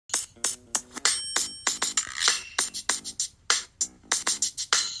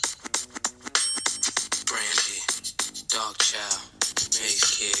Dog child, bass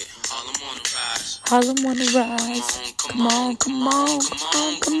kid, Harlem on the rise. Harlem on the rise. Come on, come on, come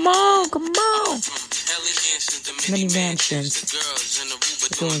on, come on, come on. Many mansions, the girls in the Aruba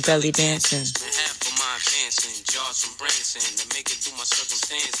doing belly dancing. And half of my advancing, jars from Branson to make it through my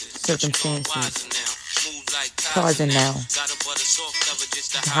circumstances. Circumstances. Now. Move like Tarzan now. Got a butter soft cover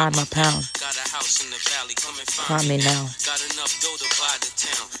just to Hide my pound. Got a house in the valley, come and Find me now. Got enough dough to buy the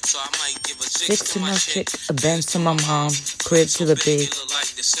town, so I might give a Six to my chick, a Benz to my mom, crib to the big. Like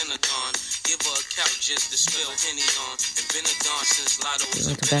the Synagogue. Give her a couch just to spill Henny on. And been a dawn since Lotto was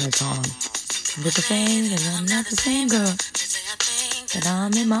Like a Benetton. With the same, and I'm not the same girl. That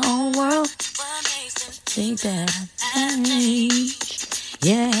I'm in my own world. Think that I've changed.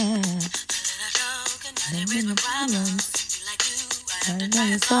 Yeah. There ain't no problems. I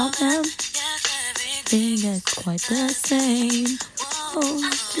never solve them. Think that's quite the same. Oh,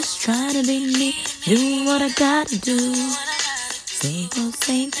 just try to be me. Do what I gotta do. Simple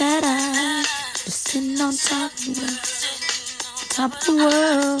thing that I just sitting on top of the world. Top of the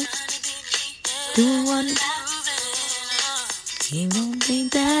world. Do what you don't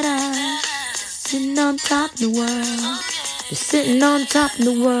think that I sitting on top of the world. Just sitting on top of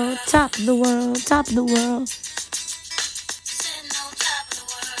the world, top of the world, top of the world.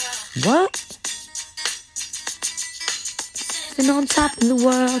 What? Sitting on top of the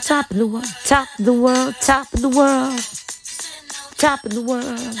world, top of the world, top of the world, top of the world, top of the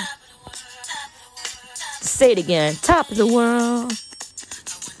world. Say it again, top of the world.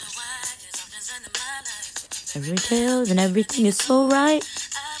 Every tale and everything is so right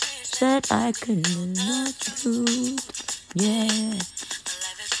that I couldn't not truth. Yeah.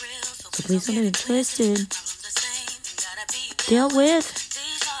 So please don't get it twisted. Deal with.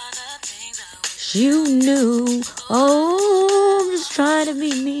 You knew. Oh, I'm just trying to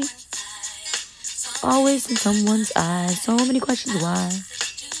be me. Always in someone's eyes. So many questions why.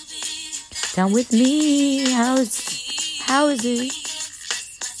 Down with me. How is it?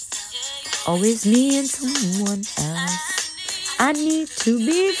 Always me and someone else. I need to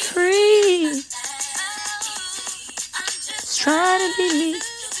be free. Just trying to be me.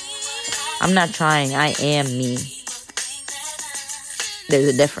 I'm not trying. I am me. There's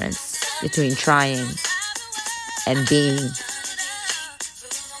a difference between trying and being.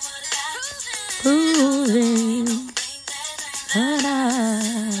 Proving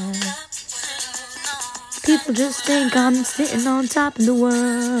that people just think I'm sitting on top of the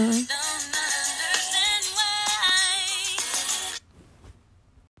world.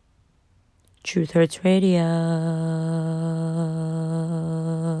 Truth Hurts Radio.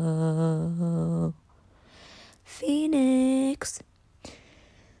 Phoenix.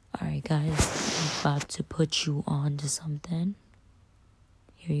 Alright guys, I'm about to put you on to something.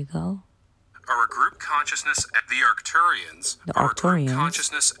 Here you go. Are a group consciousness, the Arcturians, are a group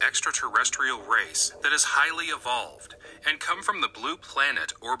consciousness extraterrestrial race that is highly evolved and come from the blue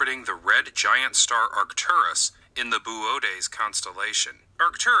planet orbiting the red giant star Arcturus in the BDAY constellation.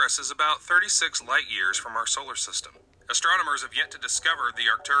 Arcturus is about 36 light years from our solar system. Astronomers have yet to discover the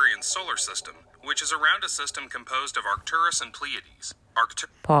Arcturian solar system, which is around a system composed of Arcturus and Pleiades.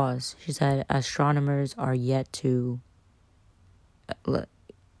 Pause. She said astronomers are yet to... Let's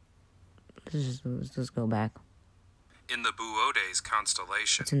just go back. In the BDAY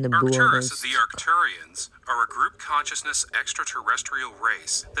constellation. It's in the Arcturus, the Arcturians, are a group consciousness extraterrestrial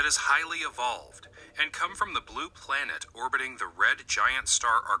race that is highly evolved and come from the blue planet orbiting the red giant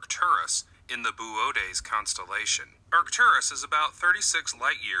star Arcturus in the BDAY constellation. Arcturus is about 36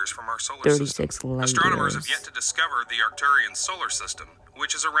 light years from our solar system. Astronomers have yet to discover the Arcturian solar system,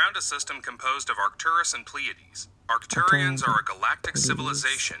 which is around a system composed of Arcturus and Pleiades. Arcturians are a galactic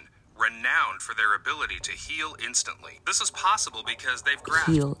civilization renowned for their ability to heal instantly. This is possible because they've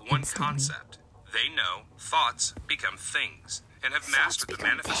grasped one concept. They know thoughts become things and have mastered the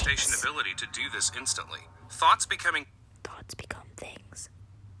manifestation ability to do this instantly. Thoughts become things.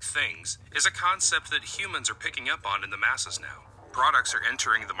 Things is a concept that humans are picking up on in the masses now. Products are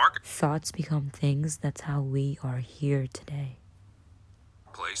entering the market. Thoughts become things. That's how we are here today.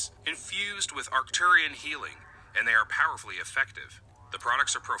 Place infused with Arcturian healing, and they are powerfully effective. The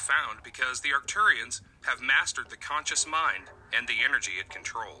products are profound because the Arcturians have mastered the conscious mind and the energy it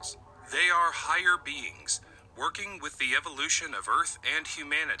controls. They are higher beings, working with the evolution of Earth and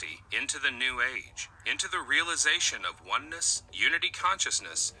humanity into the new age, into the realization of oneness, unity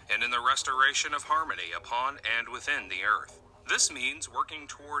consciousness, and in the restoration of harmony upon and within the Earth. This means working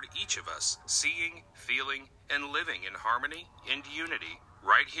toward each of us, seeing, feeling, and living in harmony and unity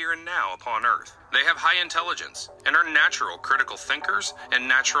right here and now upon Earth. They have high intelligence and are natural critical thinkers and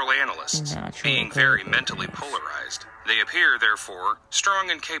natural analysts, being very mentally polarized. They appear, therefore, strong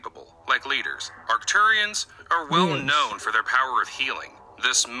and capable, like leaders. Arcturians are well known for their power of healing.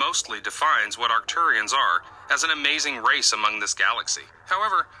 This mostly defines what Arcturians are as an amazing race among this galaxy.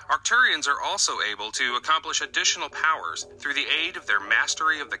 However, Arcturians are also able to accomplish additional powers through the aid of their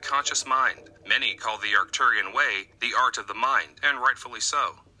mastery of the conscious mind. Many call the Arcturian way the art of the mind, and rightfully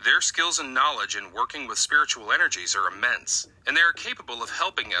so. Their skills and knowledge in working with spiritual energies are immense, and they are capable of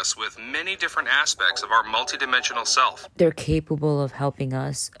helping us with many different aspects of our multidimensional self. They're capable of helping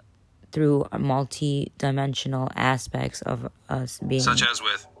us through multi-dimensional aspects of us being, such as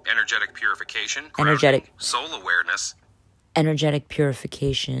with energetic purification, soul awareness,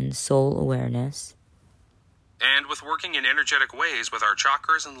 and with working in energetic ways with our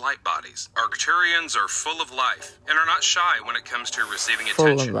chakras and light bodies. Arcturians are full of life and are not shy when it comes to receiving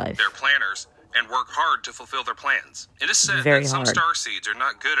attention. They're planners and work hard to fulfill their plans. It is said that some starseeds are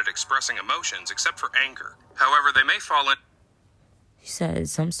not good at expressing emotions except for anger. However, they may fall in... He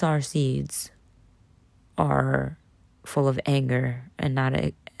says some starseeds are full of anger and not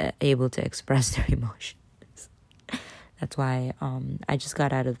able to express their emotions. That's why I just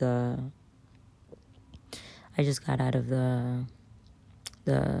got out of the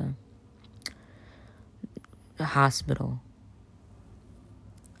hospital.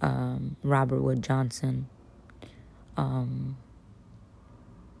 Robert Wood Johnson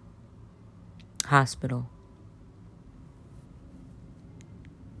hospital.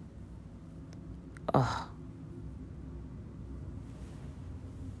 Oh.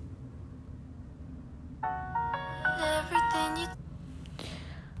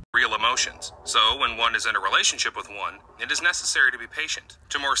 Real emotions. So, when one is in a relationship with one, it is necessary to be patient.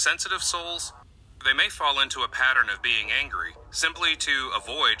 To more sensitive souls, they may fall into a pattern of being angry, simply to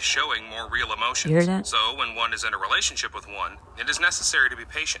avoid showing more real emotions. You hear that? So, when one is in a relationship with one, it is necessary to be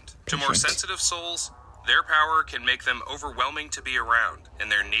patient. To more sensitive souls, their power can make them overwhelming to be around,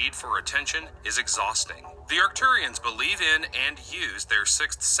 and their need for attention is exhausting. The Arcturians believe in and use their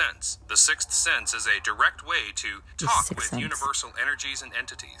sixth sense. The sixth sense is a direct way to talk with universal energies and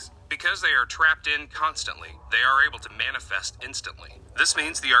entities. Because they are trapped in constantly, they are able to manifest instantly. This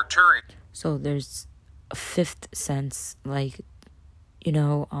means the Arcturian... So there's a fifth sense, like,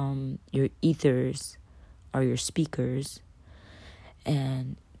 your ethers are your speakers,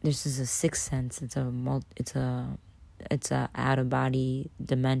 and this is a sixth sense. It's a out of body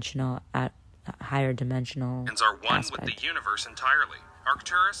dimensional, higher dimensional are one aspect. With the universe entirely.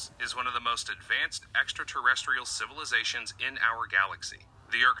 Arcturus is one of the most advanced extraterrestrial civilizations in our galaxy.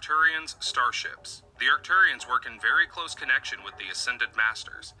 The Arcturians' starships. The Arcturians work in very close connection with the Ascended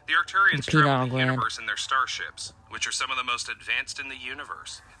Masters. The Arcturians travel the universe in their starships, which are some of the most advanced in the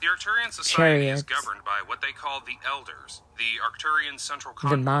universe. The Arcturian society is governed by what they call the Elders, the Arcturian Central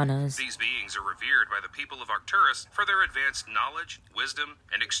Congress. These beings are revered by the people of Arcturus for their advanced knowledge, wisdom,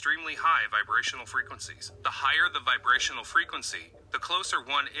 and extremely high vibrational frequencies. The higher the vibrational frequency, the closer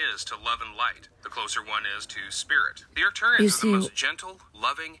one is to love and light. The closer one is to spirit. The Arcturians are the most gentle,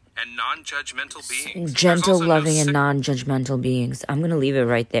 loving, and non-judgmental beings. Gentle, loving, and non-judgmental beings. I'm gonna leave it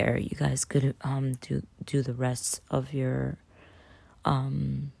right there. You guys could do the rest of your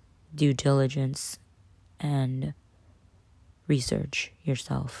due diligence and research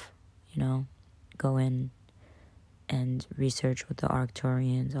yourself. Go in and research what the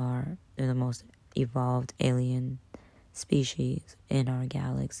Arcturians are. They're the most evolved alien species in our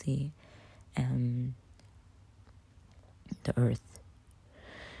galaxy and the Earth.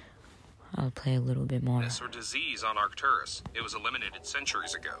 I'll play a little bit more. Or disease on Arcturus. It was eliminated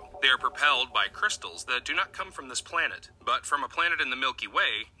centuries ago. They are propelled by crystals that do not come from this planet, but from a planet in the Milky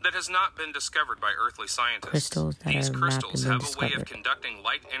Way that has not been discovered by earthly scientists. These crystals have a way of conducting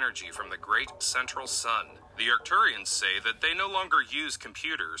light energy from the great central sun. The Arcturians say that they no longer use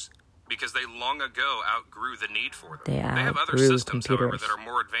computers because they long ago outgrew the need for them. They have other systems, however, that are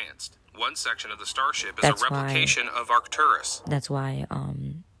more advanced. One section of the starship is a replication of Arcturus. That's why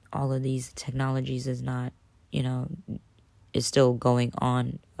all of these technologies is not, is still going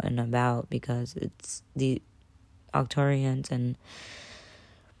on and about, because it's the Arcturians and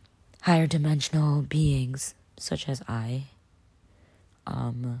higher dimensional beings such as I.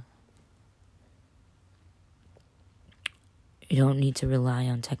 You don't need to rely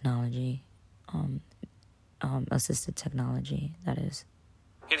on technology, assisted technology, that is.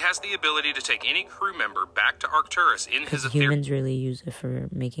 It has the ability to take any crew member back to Arcturus in his ethereal... Humans really use it for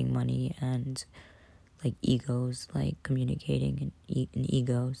making money and, like, egos, like, communicating in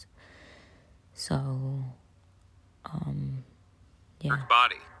egos. So,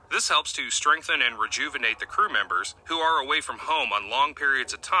 body. This helps to strengthen and rejuvenate the crew members who are away from home on long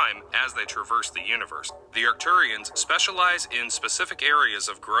periods of time as they traverse the universe. The Arcturians specialize in specific areas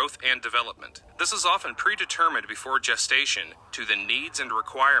of growth and development. This is often predetermined before gestation to the needs and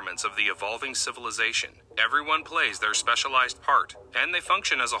requirements of the evolving civilization. Everyone plays their specialized part, and they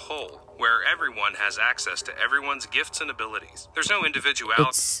function as a whole, where everyone has access to everyone's gifts and abilities. There's no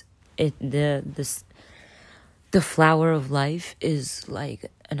individuality. The flower of life is like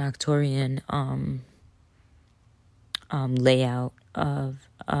an Arcturian layout of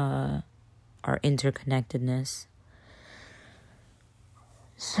our interconnectedness.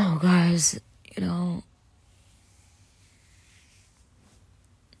 So guys,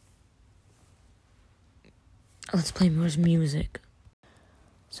 let's play more music.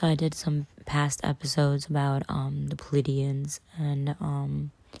 So I did some past episodes about the Pleiadians, and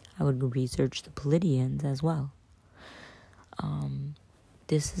I would research the Pleiadians as well.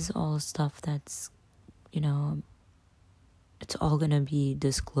 This is all stuff that's, it's all gonna be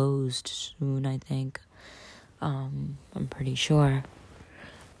disclosed soon, I think. I'm pretty sure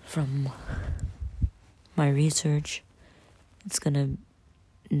from my research, there's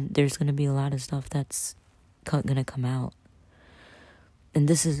gonna be a lot of stuff that's gonna come out. And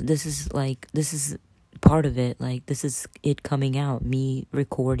this is part of it. Like, this is it coming out, me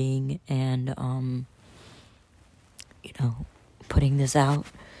recording and, putting this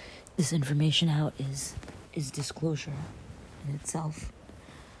information out is disclosure in itself.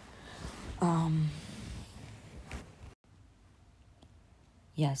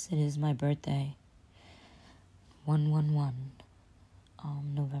 Yes, it is my birthday. 1/11,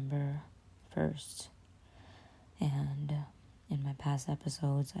 November 1st. And in my past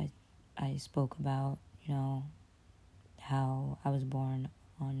episodes, I spoke about, how I was born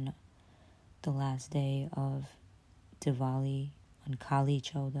on the last day of Diwali on Kali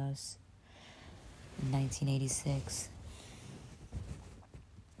Chaudas in 1986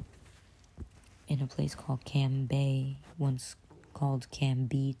 in a place called Cambay, once called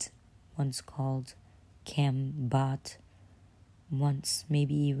Cambeat, once called Cambat, once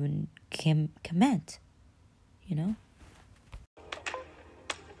maybe even Kament,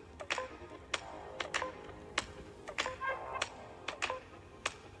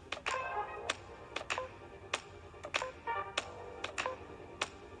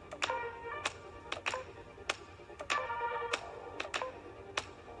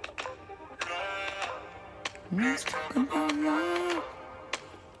 Let's talk about love.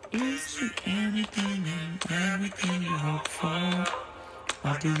 Is it anything and everything you hope for?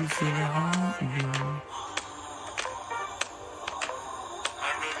 Or do you feel it on you?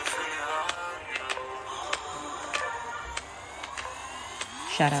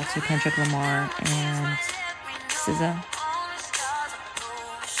 Shout out to Kendrick Lamar and SZA.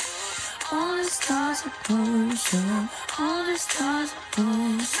 All the stars are closer. All the stars are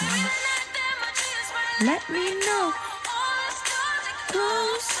closer. Let me know.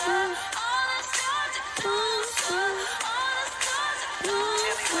 Closer. Closer.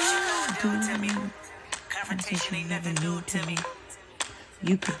 Confrontation ain't nothing new to me.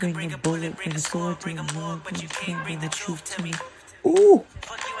 You could bring a bullet, bring a sword, bring a morgue, but you can't bring the truth to me. Ooh!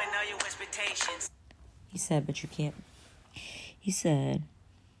 He said, but you can't. He said,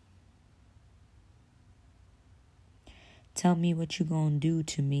 tell me what you gonna do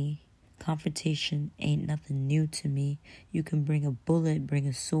to me. Confrontation ain't nothing new to me. You can bring a bullet, bring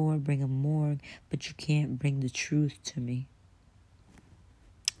a sword, bring a morgue, but you can't bring the truth to me.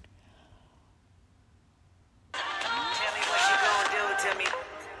 Tell me what you gonna do to me.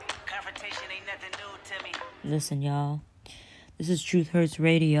 Confrontation ain't nothing new to me. Listen, y'all. This is Truth Hurts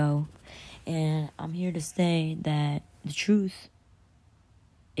Radio, and I'm here to say that the truth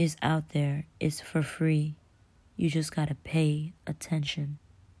is out there. It's for free. You just gotta pay attention.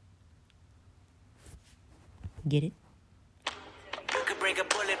 Get it? You could bring a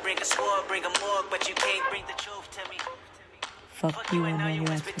bullet, bring a sword, bring a morgue, but you can't bring the truth to me. Fuck you and all your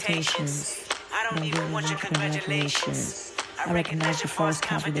expectations. I don't even want your congratulations. I recognize your false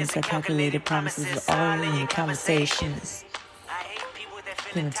confidence. I calculated promises all in your conversations.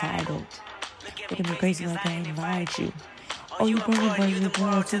 Feel entitled. Looking me crazy like I invite you. Oh, you bring the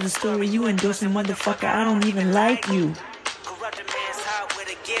world to the story. You endorsing motherfucker. I don't even like you. Corrupt a man's heart with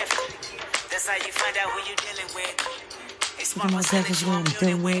a gift. That's how you find out who you dealing with. It's myself is what I'm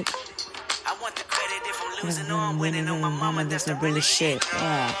dealing with. I want the credit if I'm losing or I'm winning on my mama. That's not really shit.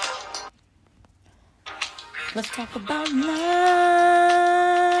 Yeah. Let's talk about love.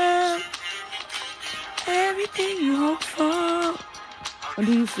 Everything you hope for. Or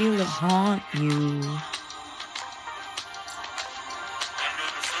do you feel it haunt you?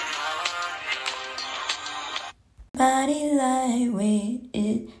 body lightweight,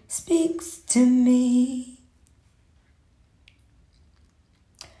 it speaks to me.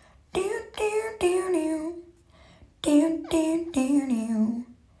 Do do do do do do do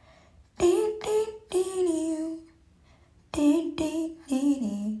do do do do do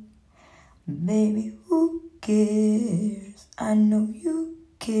do. Baby, who cares? I know you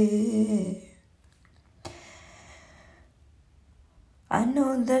care. I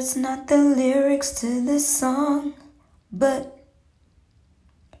know that's not the lyrics to this song, but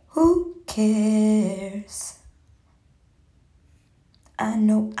who cares? I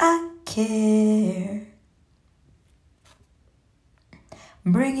know I care.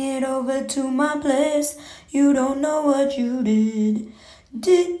 Bring it over to my place. You don't know what you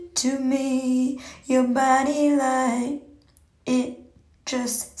did to me. Your body light, it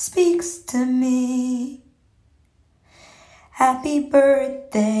just speaks to me. Happy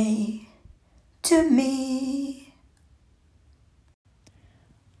birthday to me.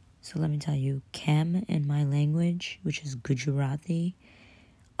 So let me tell you, Kam in my language, which is Gujarati,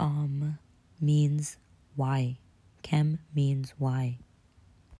 means why. Kam means why.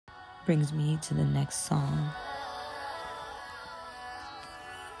 Brings me to the next song,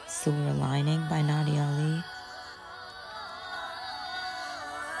 Silver Lining by Nadia Ali.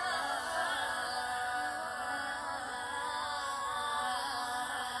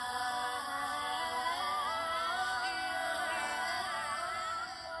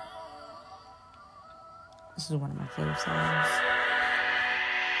 This is one of my favorite songs.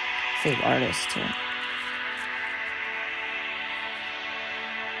 Favorite artists too.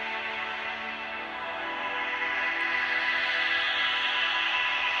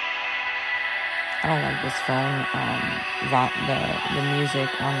 I don't like this phone, the music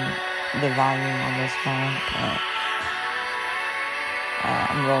on the volume on this phone, but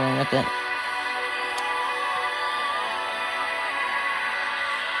I'm rolling with it.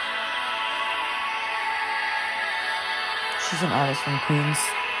 She's an artist from Queens,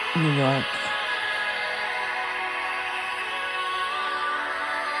 New York.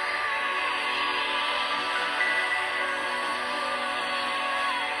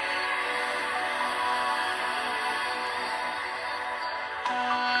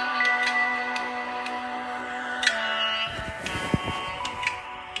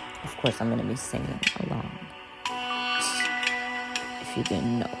 Of course, I'm going to be singing along, if you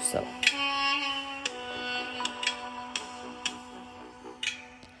didn't know so.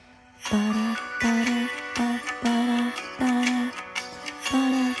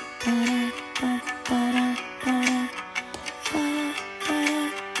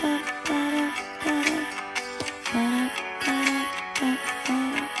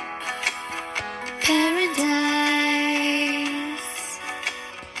 Paradise,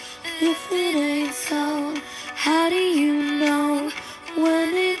 if it ain't so, how do you know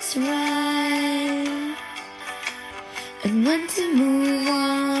when it's right and when to move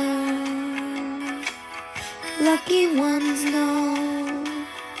on? Lucky ones know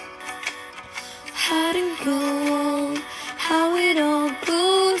how to go, how it all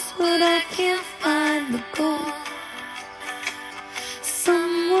goes, but I can't find the goal.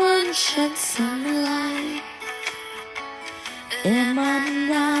 Someone shed some light. Am I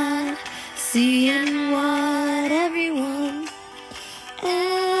not seeing what everyone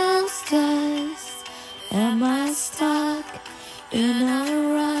else does? Am I stuck in a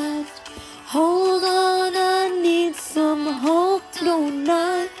rut? Hold on, I need some hope. Don't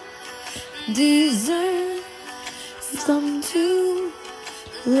I deserve some too?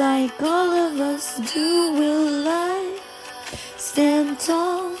 Like all of us do. Will I stand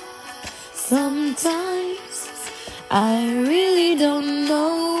tall? Sometimes I really don't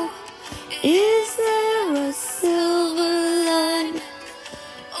know. Is there a silver line,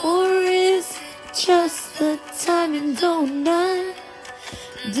 or is it just the timing? Don't I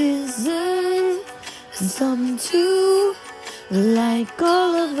deserve some too, like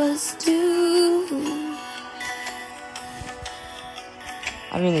all of us do?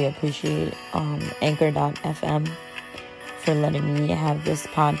 I really appreciate Anchor.fm for letting me have this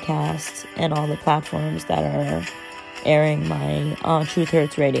podcast and all the platforms that are airing my Truth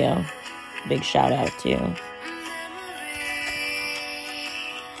Hurts Radio. Big shout out to you.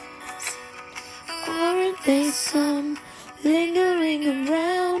 Aren't they some lingering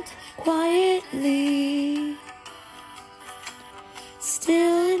around quietly,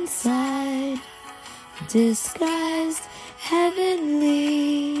 still inside, disguised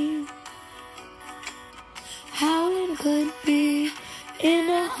heavenly? How it could be in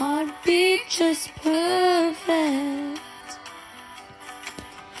a heartbeat just perfect.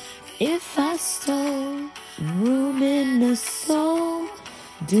 If I stole room in the soul.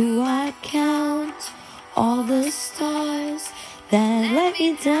 Do I count all the stars that let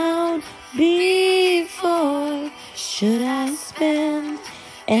me down before? Should I spend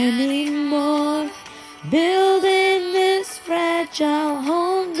any more building this fragile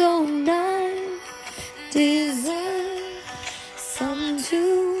home? Don't I deserve some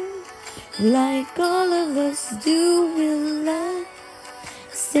too? Like all of us do, will I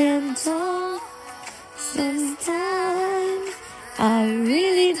stand tall? Sometimes I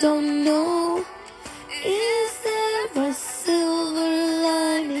really don't know. Is there a silver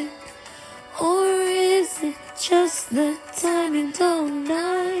lining? Or is it just the timing? Don't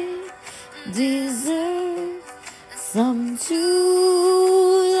I deserve some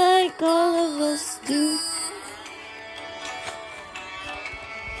too? Like all of us do.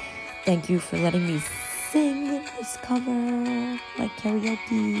 Thank you for letting me sing this cover like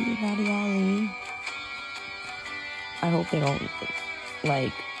karaoke, Nadia. I hope they don't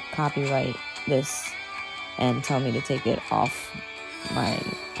copyright this and tell me to take it off my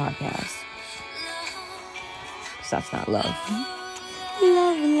podcast, because that's not love.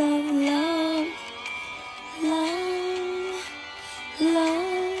 Love, love, love, love,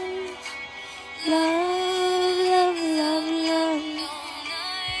 love, love, love, love, love.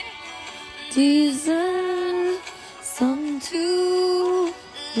 Deserve some too,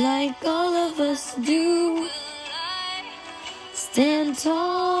 like all of us do. Stand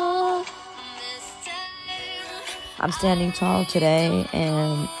tall. I'm standing tall today,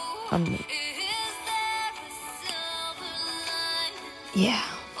 and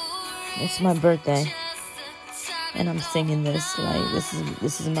it's my birthday, and I'm singing this like this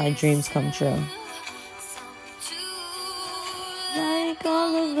is my dreams come true. Like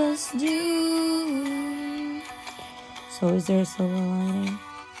all of us do. So is there a silver lining?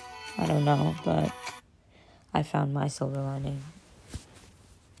 I don't know, but I found my silver lining.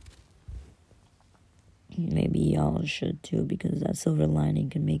 Maybe y'all should too, because that silver lining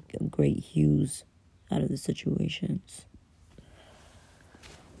can make great hues out of the situations.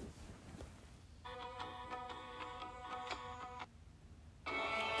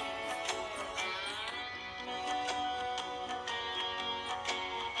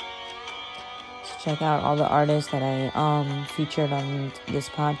 So check out all the artists that I featured on this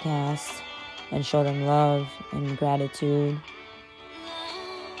podcast and show them love and gratitude.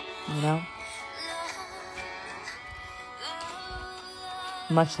 You know?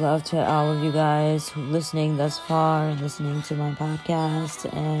 Much love to all of you guys listening thus far and listening to my podcast,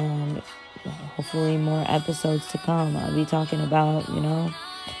 and hopefully more episodes to come. I'll be talking about,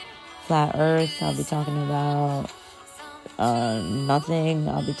 flat earth. I'll be talking about nothing.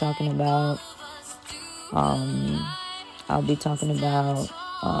 I'll be talking about I'll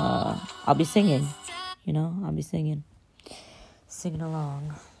be singing, I'll be singing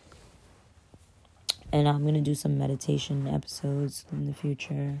along. And I'm going to do some meditation episodes in the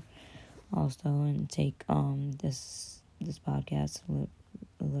future also, and take this podcast a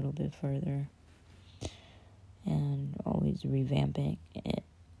little bit further, and always revamping it.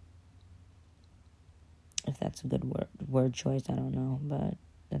 If that's a good word choice, I don't know, but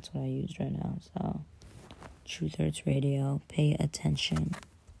that's what I use right now. So, Truth Hurts Radio, pay attention.